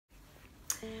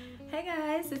Hey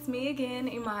guys, it's me again,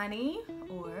 Imani,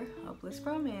 or Hopeless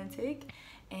Romantic,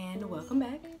 and welcome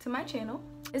back to my channel.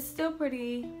 It's still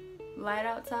pretty light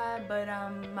outside, but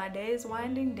my day is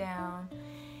winding down,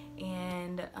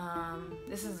 and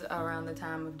this is around the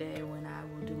time of day when I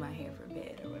will do my hair for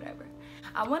bed or whatever.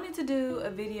 I wanted to do a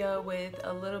video with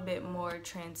a little bit more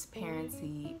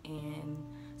transparency and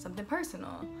something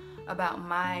personal about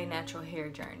my natural hair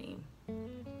journey.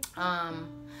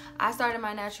 I started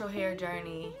my natural hair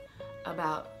journey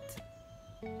about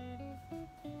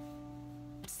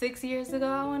 6 years ago,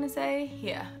 I want to say.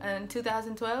 Yeah, in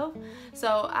 2012.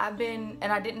 So I've been,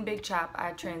 and I didn't big chop,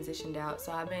 I transitioned out.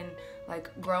 So I've been like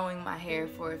growing my hair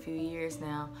for a few years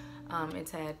now.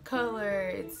 It's had color,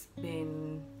 it's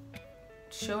been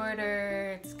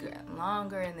shorter, it's gotten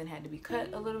longer, and then had to be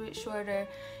cut a little bit shorter.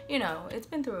 You know, it's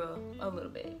been through a little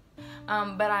bit.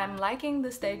 But I'm liking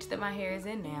the stage that my hair is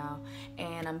in now,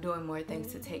 and I'm doing more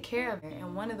things to take care of it.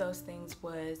 And one of those things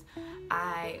was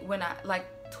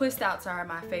like twist outs are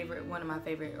one of my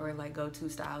favorite or like go-to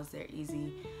styles. They're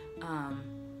easy. I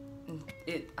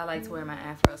like to wear my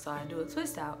afro, so I do a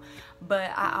twist out.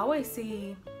 But I always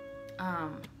see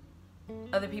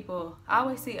other people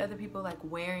like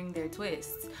wearing their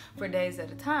twists for days at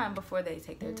a time before they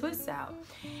take their twists out.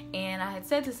 And I had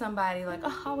said to somebody like,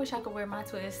 oh, I wish I could wear my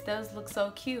twists, those look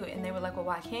so cute. And they were like, well,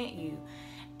 why can't you?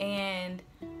 And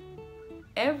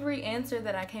every answer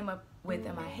that I came up with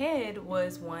in my head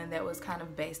was one that was kind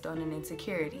of based on an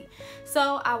insecurity.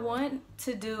 So I want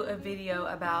to do a video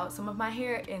about some of my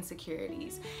hair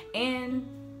insecurities and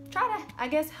try to, I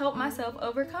guess, help myself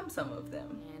overcome some of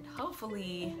them.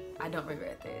 Hopefully I don't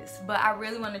regret this, but I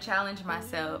really want to challenge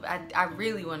myself. I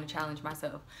really want to challenge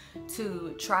myself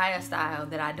to try a style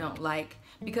that I don't like,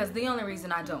 because the only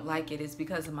reason I don't like it is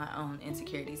because of my own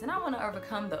insecurities, and I want to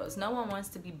overcome those. No one wants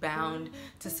to be bound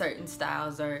to certain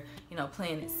styles or, you know,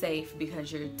 playing it safe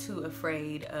because you're too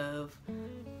afraid of,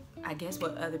 I guess,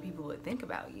 what other people would think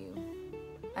about you.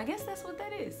 I guess that's what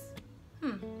that is.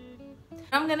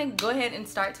 I'm gonna go ahead and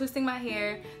start twisting my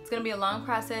hair. It's gonna be a long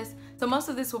process, so most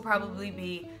of this will probably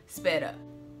be sped up.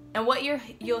 And what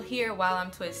you'll hear while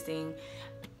I'm twisting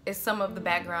is some of the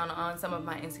background on some of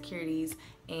my insecurities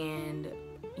and,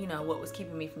 you know, what was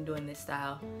keeping me from doing this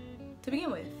style to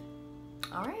begin with.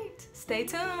 All right, stay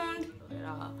tuned.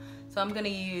 So I'm gonna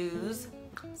use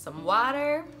some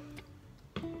water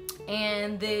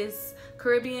and this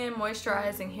Caribbean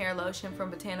moisturizing hair lotion from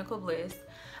Botanical Bliss.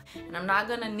 And I'm not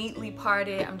gonna neatly part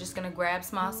it, I'm just gonna grab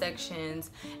small sections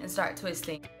and start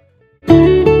twisting.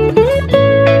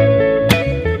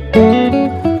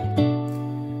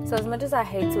 So as much as I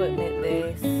hate to admit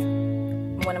this,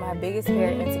 one of my biggest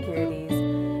hair insecurities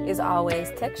is always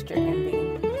texture envy.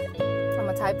 I'm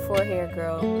a type 4 hair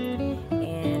girl,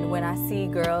 and when I see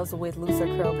girls with looser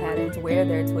curl patterns wear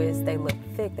their twists, they look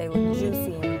thick, they look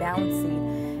juicy and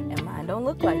bouncy, and mine don't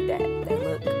look like that. They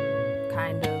look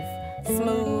kind of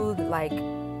smooth,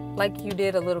 like you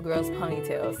did a little girl's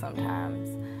ponytail sometimes.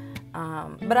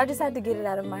 But I just had to get it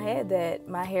out of my head that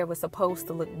my hair was supposed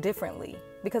to look differently,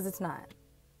 because it's not.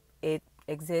 It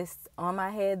exists on my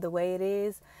head the way it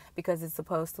is because it's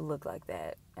supposed to look like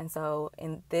that. And so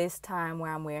in this time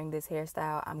where I'm wearing this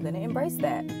hairstyle, I'm gonna embrace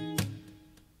that.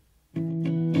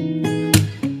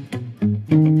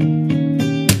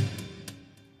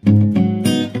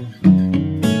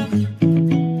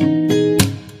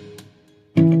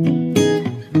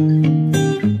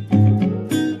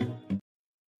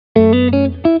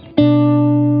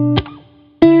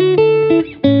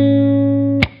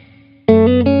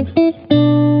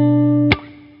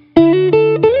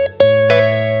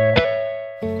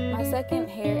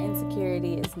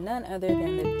 None other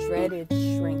than the dreaded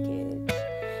shrinkage.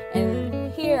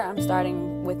 And here I'm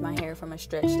starting with my hair from a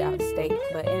stretched out state,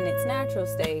 but in its natural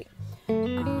state,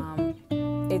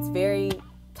 it's very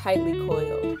tightly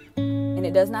coiled, and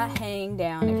it does not hang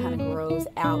down, it kind of grows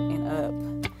out and up.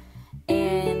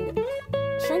 And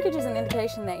shrinkage is an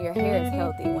indication that your hair is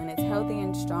healthy. When it's healthy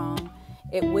and strong,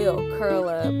 it will curl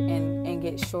up and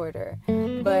get shorter.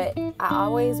 But I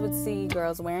always would see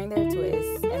girls wearing their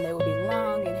twists, and they would be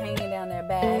long and hanging down their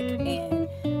back. And,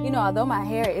 you know, although my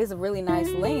hair is a really nice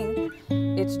length,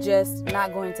 it's just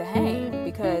not going to hang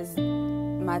because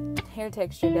my hair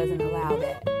texture doesn't allow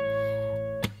that.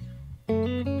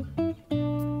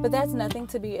 But that's nothing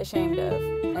to be ashamed of.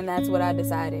 And that's what I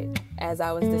decided as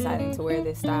I was deciding to wear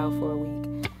this style for a week.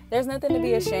 There's nothing to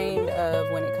be ashamed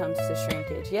of when it comes to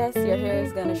shrinkage. Yes, your hair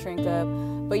is going to shrink up,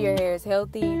 but your hair is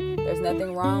healthy. There's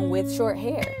nothing wrong with short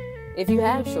hair. If you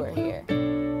have short hair,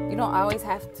 you don't always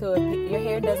have to, your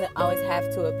hair doesn't always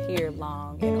have to appear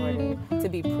long in order to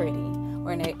be pretty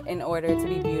or in order to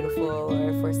be beautiful,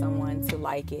 or for someone to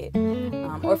like it,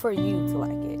 or for you to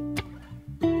like it.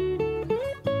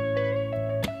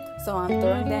 So I'm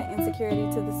throwing that insecurity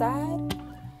to the side,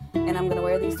 and I'm going to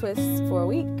wear these twists for a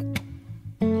week,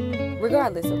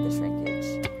 regardless of the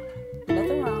shrinkage.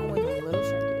 Nothing wrong with a little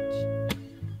shrinkage.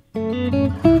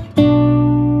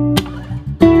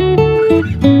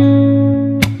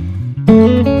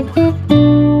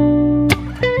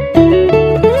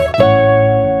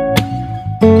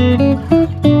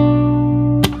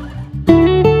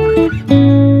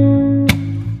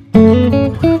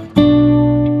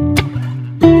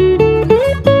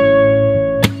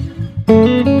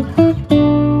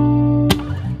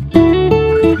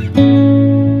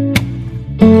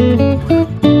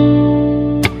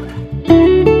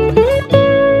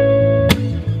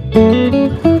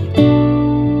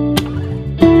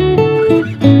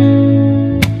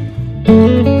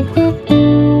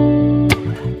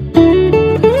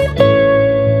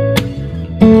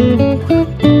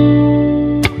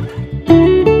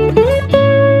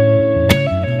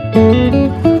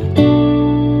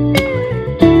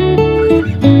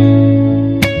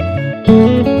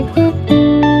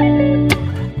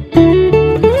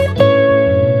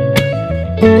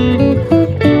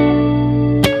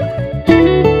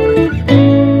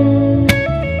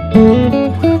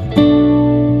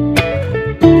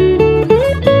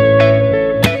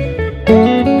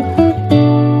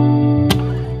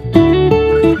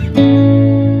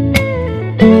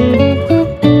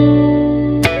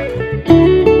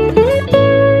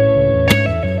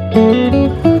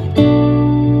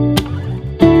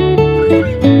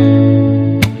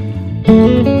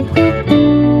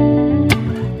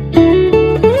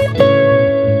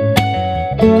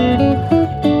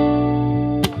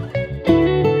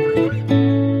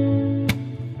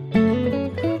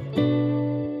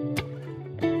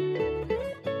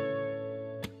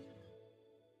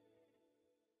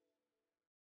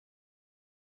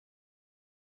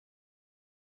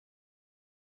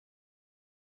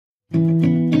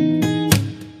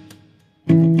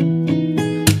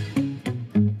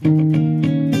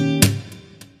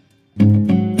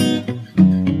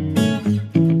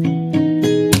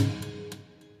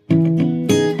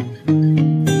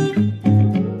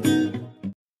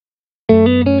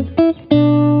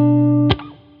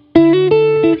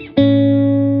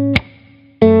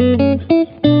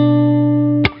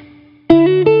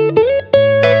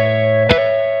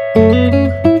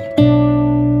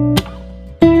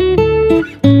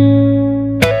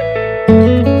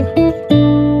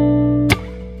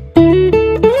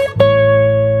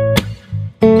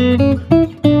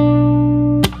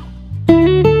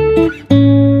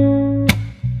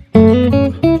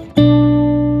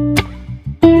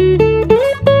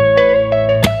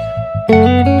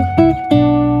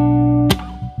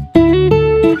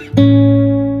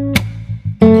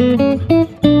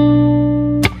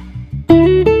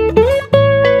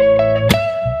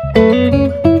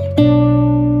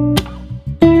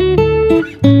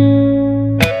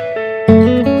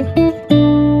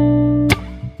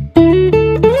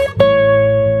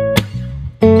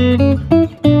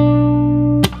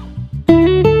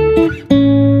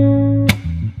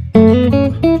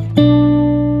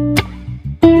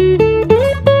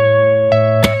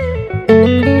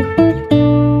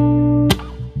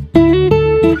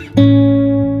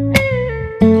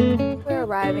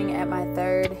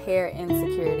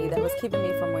 keeping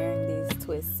me from wearing these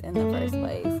twists in the first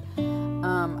place.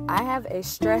 I have a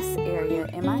stress area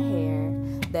in my hair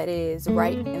that is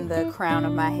right in the crown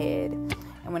of my head.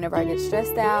 And whenever I get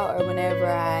stressed out or whenever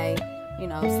I,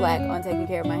 slack on taking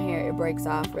care of my hair, it breaks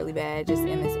off really bad just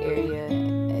in this area.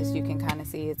 As you can kind of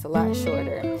see, it's a lot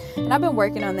shorter. And I've been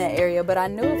working on that area, but I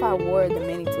knew if I wore the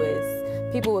mini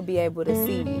twists, people would be able to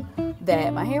see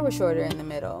that my hair was shorter in the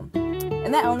middle.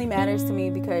 And that only matters to me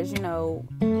because,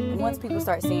 once people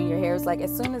start seeing your hair, it's like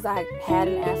as soon as I had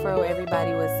an afro,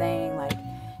 everybody was saying like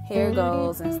hair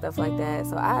goals and stuff like that.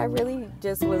 So I really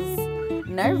just was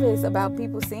nervous about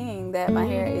people seeing that my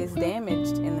hair is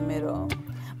damaged in the middle.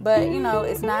 But,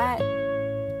 it's not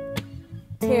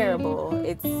terrible.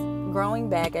 It's growing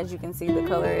back. As you can see, the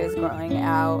color is growing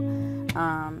out.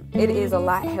 It is a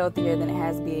lot healthier than it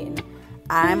has been.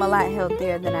 I'm a lot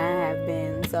healthier than I have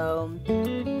been. So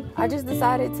I just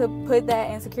decided to put that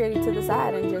insecurity to the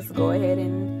side and just go ahead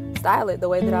and style it the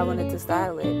way that I wanted to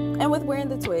style it. And with wearing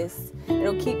the twists,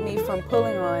 it'll keep me from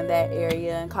pulling on that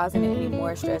area and causing it any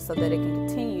more stress so that it can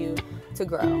continue to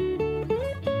grow.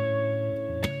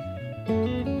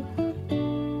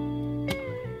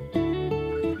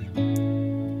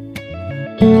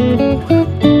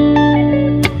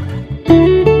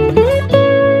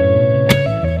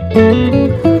 Thank you.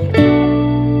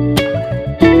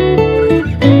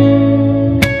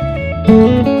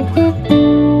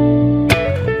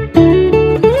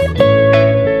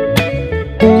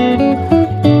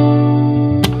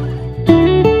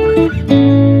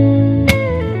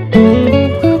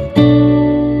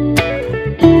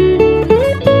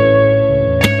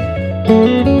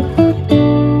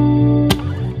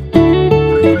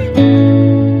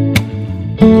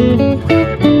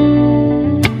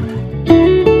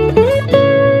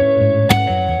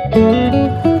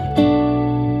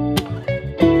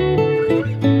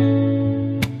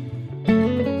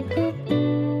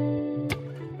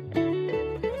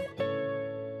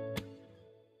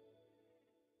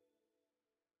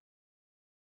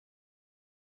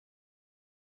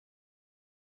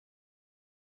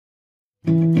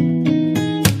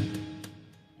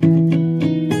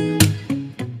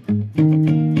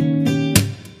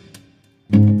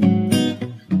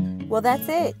 Well, that's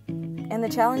it. And the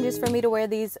challenge is for me to wear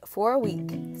these for a week.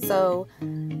 So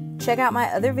check out my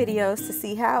other videos to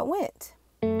see how it went.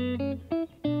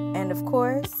 And of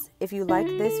course, if you like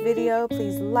this video,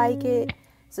 please like it,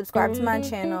 subscribe to my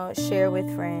channel, share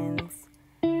with friends,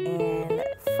 and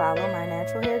follow my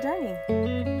natural hair journey.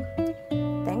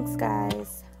 Thanks,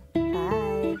 guys.